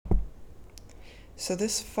So,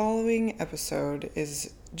 this following episode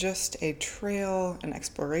is just a trail, an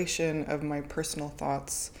exploration of my personal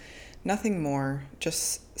thoughts. Nothing more,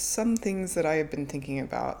 just some things that I have been thinking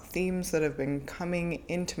about, themes that have been coming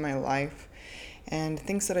into my life, and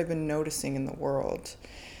things that I've been noticing in the world.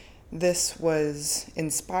 This was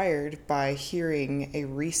inspired by hearing a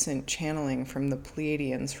recent channeling from the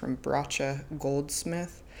Pleiadians from Bracha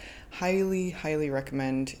Goldsmith. Highly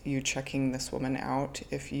recommend you checking this woman out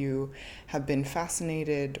if you have been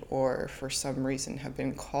fascinated or for some reason have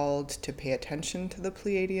been called to pay attention to the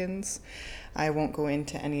Pleiadians. I won't go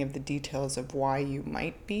into any of the details of why you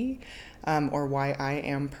might be or why I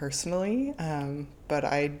am personally, but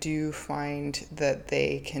I do find that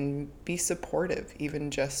they can be supportive even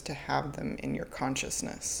just to have them in your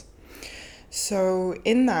consciousness. So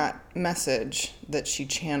in that message that she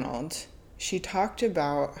channeled, she talked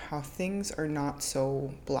about how things are not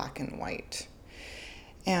so black and white.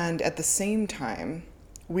 And at the same time,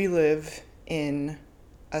 we live in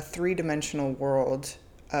a three-dimensional world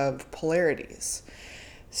of polarities.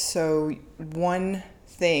 So one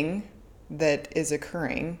thing that is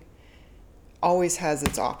occurring always has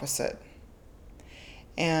its opposite.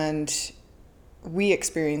 And we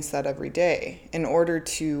experience that every day. In order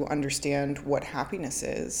to understand what happiness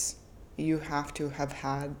is, you have to have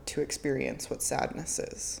had to experience what sadness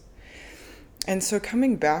is. And so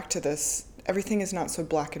coming back to this, everything is not so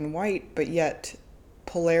black and white, but yet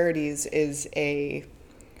polarities is a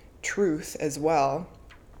truth as well.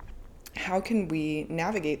 How can we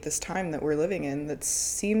navigate this time that we're living in that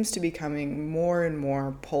seems to be becoming more and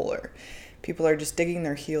more polar? People are just digging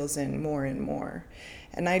their heels in more and more.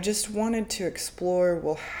 And I just wanted to explore,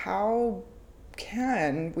 well, how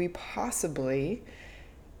can we possibly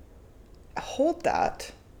hold that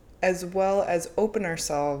as well as open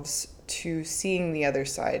ourselves to seeing the other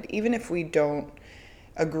side, even if we don't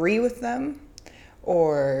agree with them,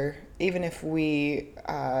 or even if we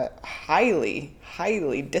highly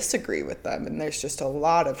disagree with them and there's just a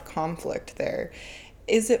lot of conflict there.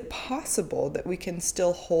 Is it possible that we can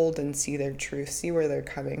still hold and see their truth, see where they're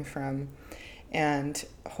coming from, and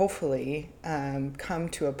hopefully come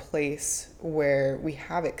to a place where we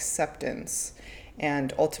have acceptance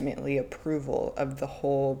and ultimately approval of the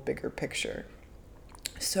whole bigger picture?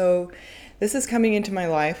 So this is coming into my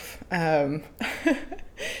life in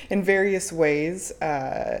various ways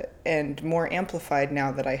and more amplified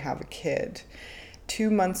now that I have a kid.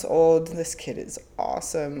 2 months old, this kid is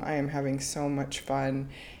awesome. I am having so much fun,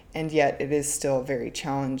 and yet it is still very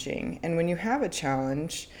challenging. And when you have a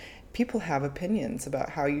challenge, people have opinions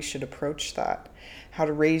about how you should approach that, how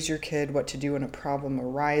to raise your kid, what to do when a problem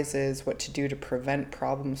arises, what to do to prevent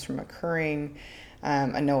problems from occurring.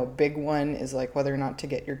 I know a big one is like whether or not to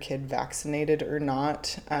get your kid vaccinated or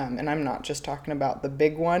not. And I'm not just talking about the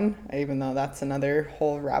big one, even though that's another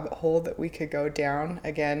whole rabbit hole that we could go down.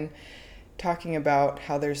 Again, talking about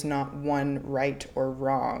how there's not one right or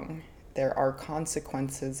wrong. There are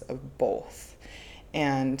consequences of both.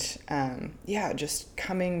 And just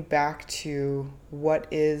coming back to what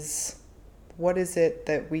is it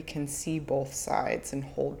that we can see both sides and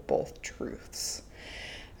hold both truths.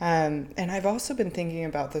 And I've also been thinking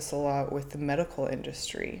about this a lot with the medical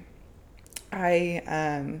industry.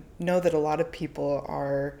 I know that a lot of people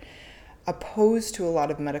are opposed to a lot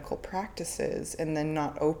of medical practices and then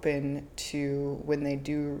not open to when they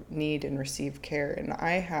do need and receive care. And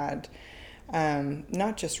I had,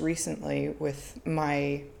 not just recently with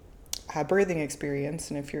my birthing experience,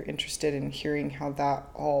 and if you're interested in hearing how that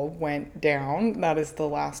all went down, that is the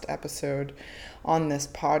last episode on this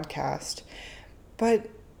podcast. But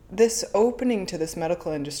this opening to this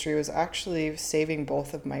medical industry was actually saving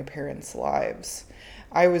both of my parents' lives.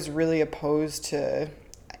 I was really opposed to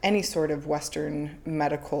any sort of Western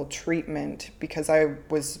medical treatment because I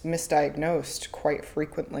was misdiagnosed quite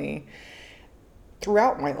frequently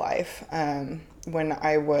throughout my life. When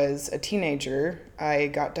I was a teenager, I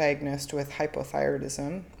got diagnosed with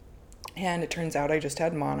hypothyroidism, and it turns out I just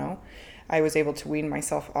had mono. I was able to wean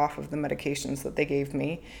myself off of the medications that they gave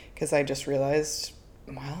me because I just realized,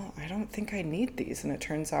 well, I don't think I need these. And it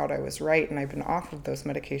turns out I was right, and I've been off of those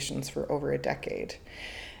medications for over a decade.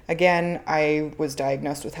 Again, I was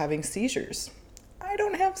diagnosed with having seizures. I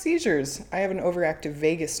don't have seizures. I have an overactive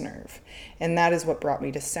vagus nerve, and that is what brought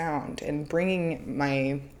me to sound and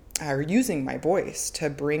using my voice to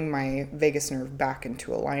bring my vagus nerve back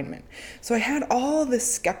into alignment. So I had all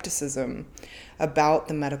this skepticism about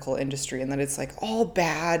the medical industry and that it's like all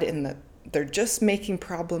bad and that they're just making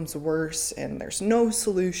problems worse and there's no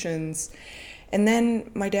solutions. And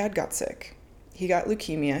then my dad got sick. He got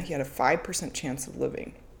leukemia. He had a 5% chance of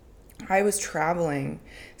living. I was traveling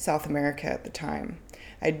South America at the time.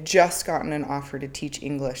 I'd just gotten an offer to teach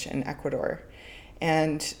English in Ecuador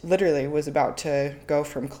and literally was about to go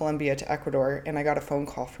from Colombia to Ecuador. And I got a phone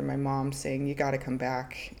call from my mom saying, "You got to come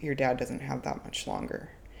back. Your dad doesn't have that much longer."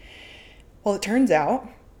 Well, it turns out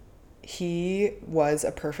he was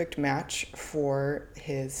a perfect match for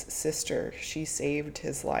his sister. She saved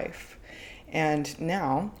his life. And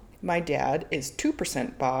now my dad is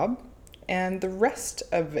 2% Bob, and the rest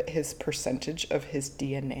of his percentage of his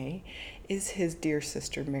DNA is his dear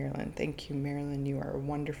sister, Marilyn. Thank you, Marilyn. You are a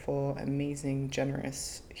wonderful, amazing,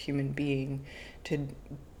 generous human being to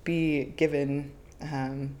be given,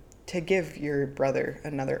 to give your brother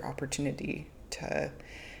another opportunity to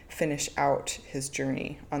finish out his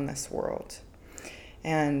journey on this world.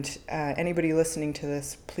 And anybody listening to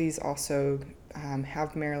this, please also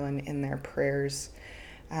have Marilyn in their prayers.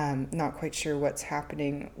 Not quite sure what's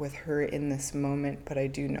happening with her in this moment, but I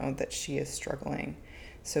do know that she is struggling.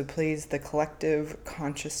 So please, the collective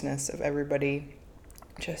consciousness of everybody,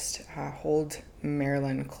 just hold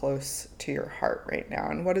Marilyn close to your heart right now.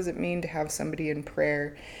 And what does it mean to have somebody in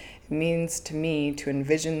prayer? It means to me to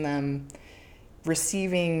envision them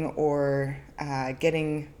receiving or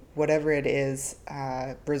getting whatever it is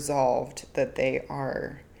resolved that they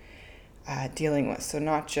are dealing with. So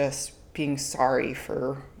not just being sorry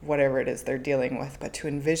for whatever it is they're dealing with, but to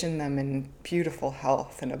envision them in beautiful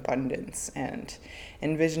health and abundance, and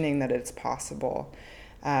envisioning that it's possible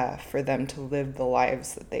for them to live the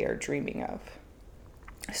lives that they are dreaming of.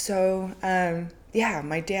 So,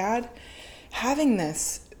 my dad having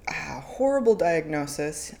this horrible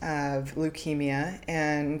diagnosis of leukemia,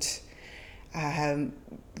 and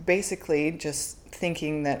basically just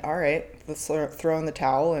thinking that, all right, let's throw in the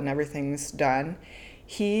towel and everything's done.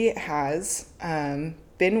 He has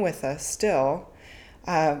been with us still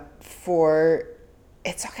for,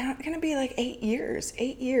 it's going to be like 8 years.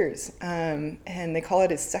 And they call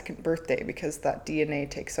it his second birthday because that DNA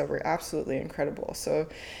takes over. Absolutely incredible. So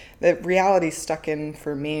the reality stuck in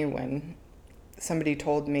for me when somebody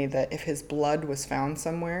told me that if his blood was found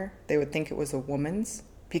somewhere, they would think it was a woman's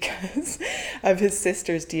because of his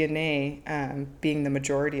sister's DNA being the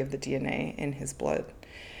majority of the DNA in his blood.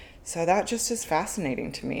 So that just is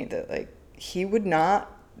fascinating to me that like he would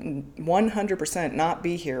not 100% not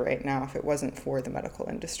be here right now if it wasn't for the medical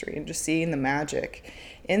industry, and just seeing the magic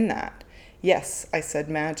in that. Yes, I said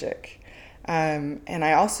magic. And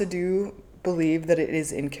I also do believe that it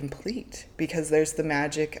is incomplete because there's the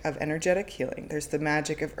magic of energetic healing. There's the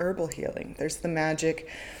magic of herbal healing. There's the magic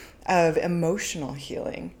of emotional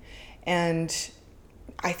healing. And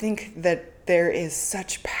I think that there is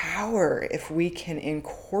such power if we can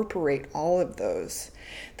incorporate all of those.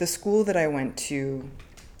 The school that I went to,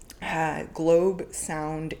 Globe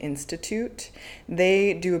Sound Institute,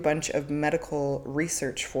 they do a bunch of medical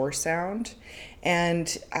research for sound. And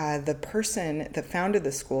the person that founded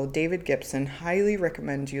the school, David Gibson, highly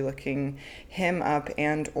recommend you looking him up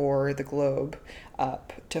and or the Globe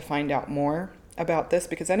up to find out more about this,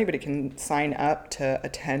 because anybody can sign up to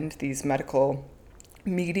attend these medical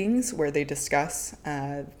meetings where they discuss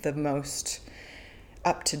the most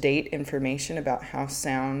up-to-date information about how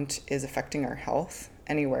sound is affecting our health,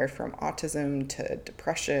 anywhere from autism to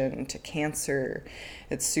depression to cancer.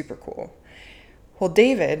 It's super cool. Well,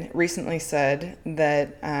 David recently said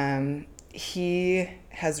that he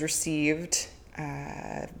has received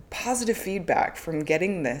positive feedback from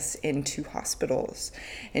getting this into hospitals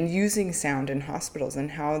and using sound in hospitals,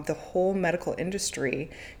 and how the whole medical industry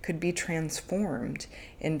could be transformed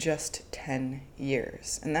in just 10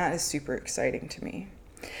 years. And that is super exciting to me.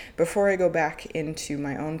 Before I go back into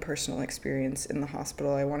my own personal experience in the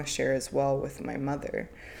hospital, I want to share as well with my mother.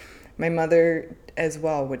 My mother as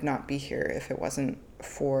well would not be here if it wasn't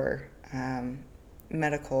for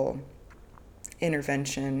medical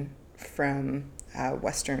intervention from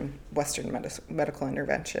Western medical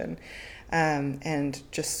intervention, and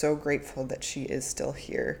just so grateful that she is still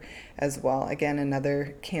here as well. Again,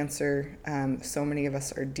 another cancer so many of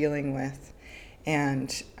us are dealing with,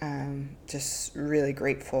 and just really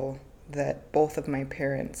grateful that both of my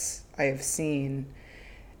parents I have seen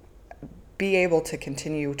be able to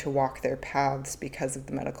continue to walk their paths because of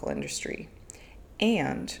the medical industry.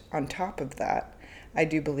 And on top of that, I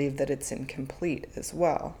do believe that it's incomplete as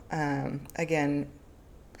well. Again,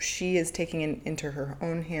 she is taking it into her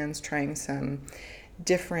own hands, trying some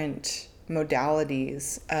different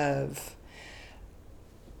modalities of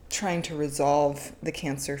trying to resolve the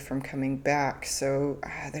cancer from coming back. So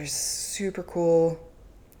there's super cool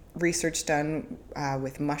research done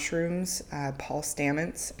with mushrooms, Paul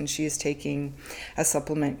Stamets, and she is taking a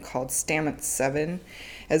supplement called Stamets 7,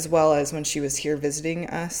 as well as when she was here visiting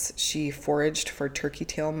us, she foraged for turkey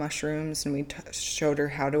tail mushrooms, and we showed her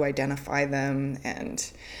how to identify them,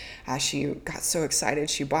 and she got so excited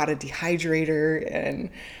she bought a dehydrator and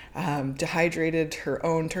dehydrated her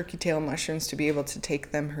own turkey tail mushrooms to be able to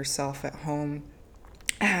take them herself at home.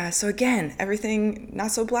 So again, everything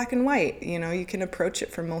not so black and white. You can approach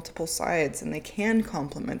it from multiple sides, and they can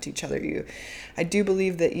complement each other. I do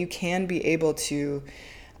believe that you can be able to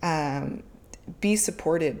be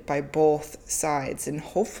supported by both sides, and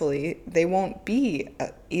hopefully they won't be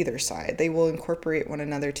either side. They will incorporate one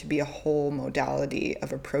another to be a whole modality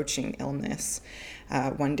of approaching illness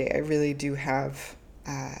one day. I really do have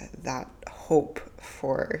that hope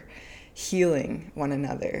for healing one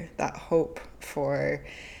another, that hope for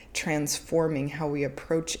transforming how we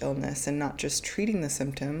approach illness and not just treating the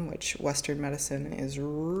symptom, which Western medicine is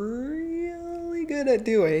really good at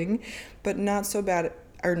doing, but not so bad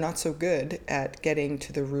or not so good at getting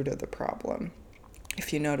to the root of the problem.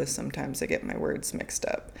 If you notice, sometimes I get my words mixed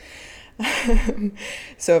up.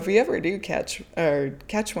 So if you ever do catch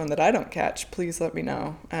one that I don't catch, please let me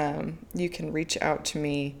know. You can reach out to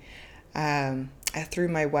me through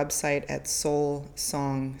my website at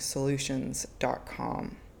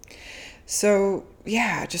soulsongsolutions.com. So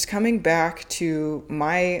yeah, just coming back to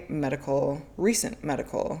my recent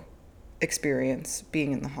medical experience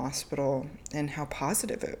being in the hospital and how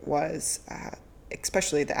positive it was,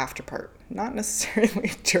 especially the after part, not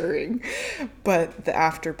necessarily during, but the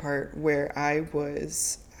after part where I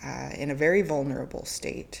was in a very vulnerable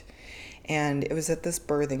state. And it was at this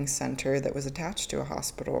birthing center that was attached to a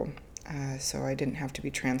hospital. So I didn't have to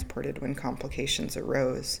be transported when complications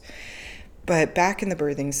arose. But back in the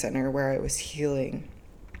birthing center where I was healing,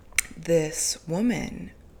 this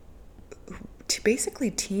woman basically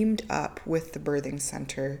teamed up with the birthing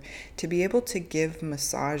center to be able to give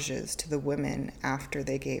massages to the women after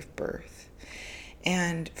they gave birth.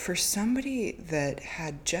 And for somebody that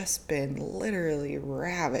had just been literally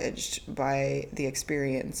ravaged by the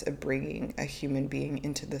experience of bringing a human being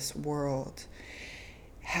into this world,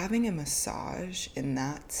 having a massage in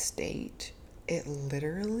that state, it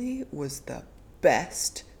literally was the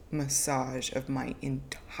best massage of my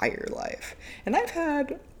entire life. And I've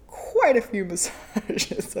had quite a few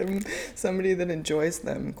massages. I'm somebody that enjoys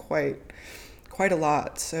them quite a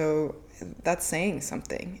lot. So that's saying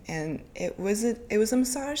something. And it was a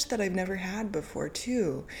massage that I've never had before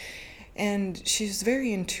too. And she's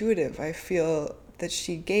very intuitive. I feel that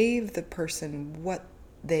she gave the person what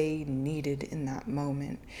they needed in that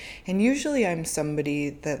moment. And usually I'm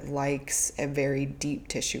somebody that likes a very deep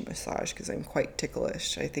tissue massage because I'm quite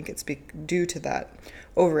ticklish. I think it's due to that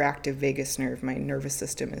overactive vagus nerve. My nervous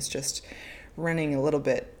system is just running a little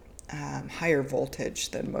bit higher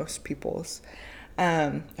voltage than most people's.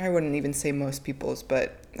 I wouldn't even say most people's,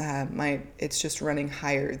 but it's just running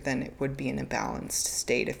higher than it would be in a balanced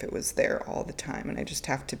state if it was there all the time. And I just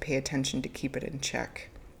have to pay attention to keep it in check.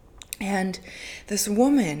 And this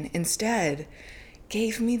woman instead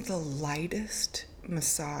gave me the lightest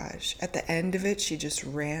massage. At the end of it, she just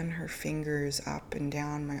ran her fingers up and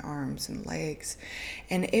down my arms and legs.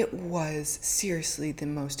 And it was seriously the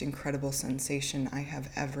most incredible sensation I have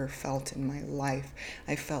ever felt in my life.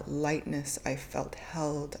 I felt lightness, I felt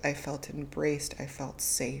held, I felt embraced, I felt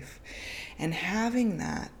safe. And having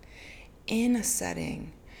that in a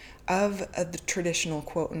setting of the traditional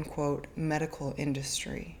quote-unquote medical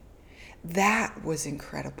industry, that was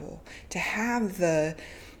incredible. To have the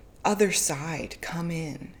other side come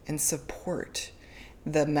in and support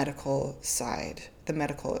the medical side, the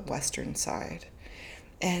medical Western side.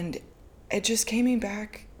 And it just came me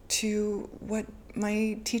back to what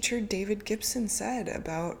my teacher David Gibson said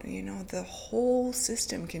about, the whole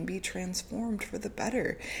system can be transformed for the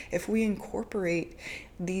better if we incorporate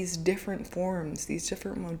these different forms, these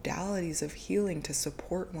different modalities of healing to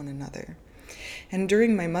support one another. And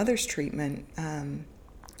during my mother's treatment,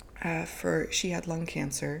 she had lung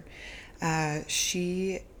cancer,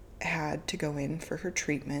 she had to go in for her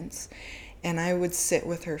treatments, and I would sit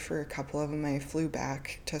with her for a couple of them. I flew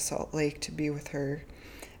back to Salt Lake to be with her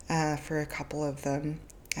for a couple of them.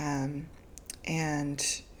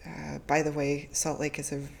 By the way, Salt Lake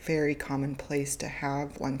is a very common place to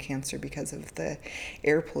have lung cancer because of the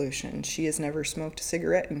air pollution. She has never smoked a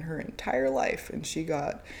cigarette in her entire life, and she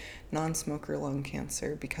got non-smoker lung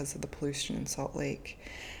cancer because of the pollution in Salt Lake.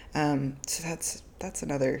 So that's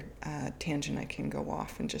another tangent I can go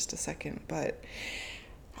off in just a second. But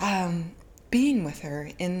being with her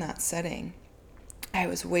in that setting, I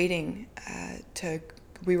was waiting to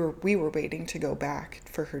we were waiting to go back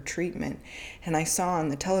for her treatment, and I saw on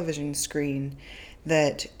the television screen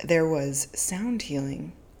that there was sound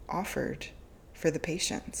healing offered for the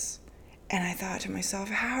patients. And I thought to myself,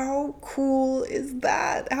 how cool is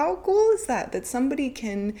that? How cool is that? That somebody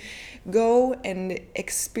can go and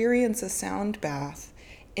experience a sound bath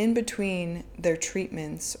in between their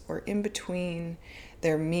treatments or in between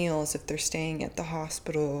their meals if they're staying at the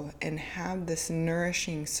hospital, and have this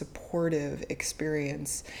nourishing, supportive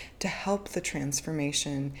experience to help the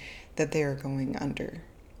transformation that they are going under.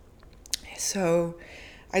 So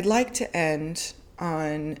I'd like to end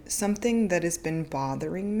on something that has been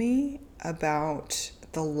bothering me about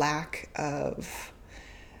the lack of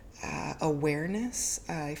awareness.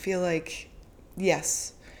 I feel like,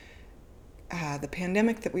 yes, the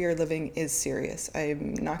pandemic that we are living is serious.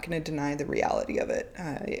 I'm not going to deny the reality of it.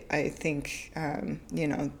 I think,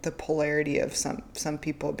 the polarity of some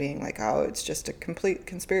people being like, oh, it's just a complete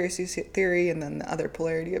conspiracy theory, and then the other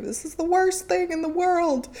polarity of this is the worst thing in the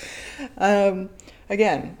world.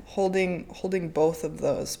 Again, holding both of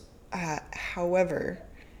those. However,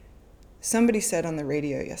 somebody said on the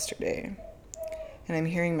radio yesterday, and I'm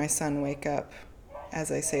hearing my son wake up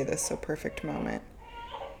as I say this, so perfect moment,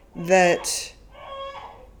 that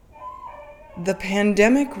the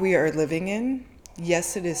pandemic we are living in,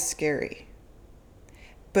 yes, it is scary,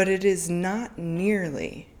 but it is not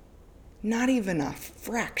nearly, not even a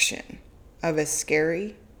fraction of as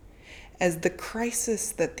scary as the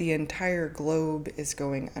crisis that the entire globe is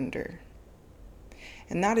going under.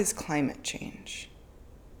 And that is climate change.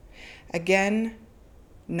 Again,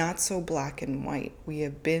 not so black and white. We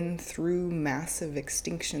have been through massive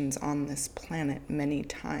extinctions on this planet many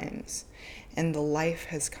times, and the life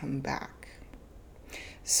has come back.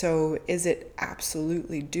 So is it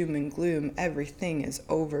absolutely doom and gloom? Everything is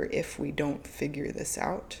over if we don't figure this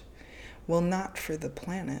out? Well, not for the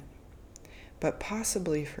planet, but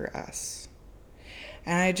possibly for us.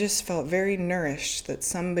 And I just felt very nourished that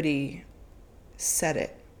somebody said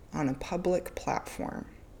it on a public platform.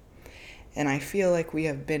 And I feel like we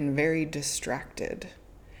have been very distracted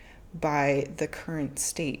by the current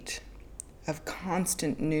state of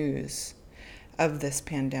constant news of this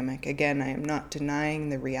pandemic. Again, I am not denying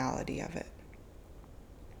the reality of it.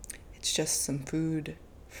 It's just some food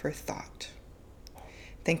for thought.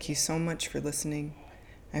 Thank you so much for listening.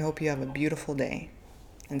 I hope you have a beautiful day,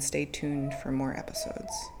 and stay tuned for more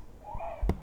episodes.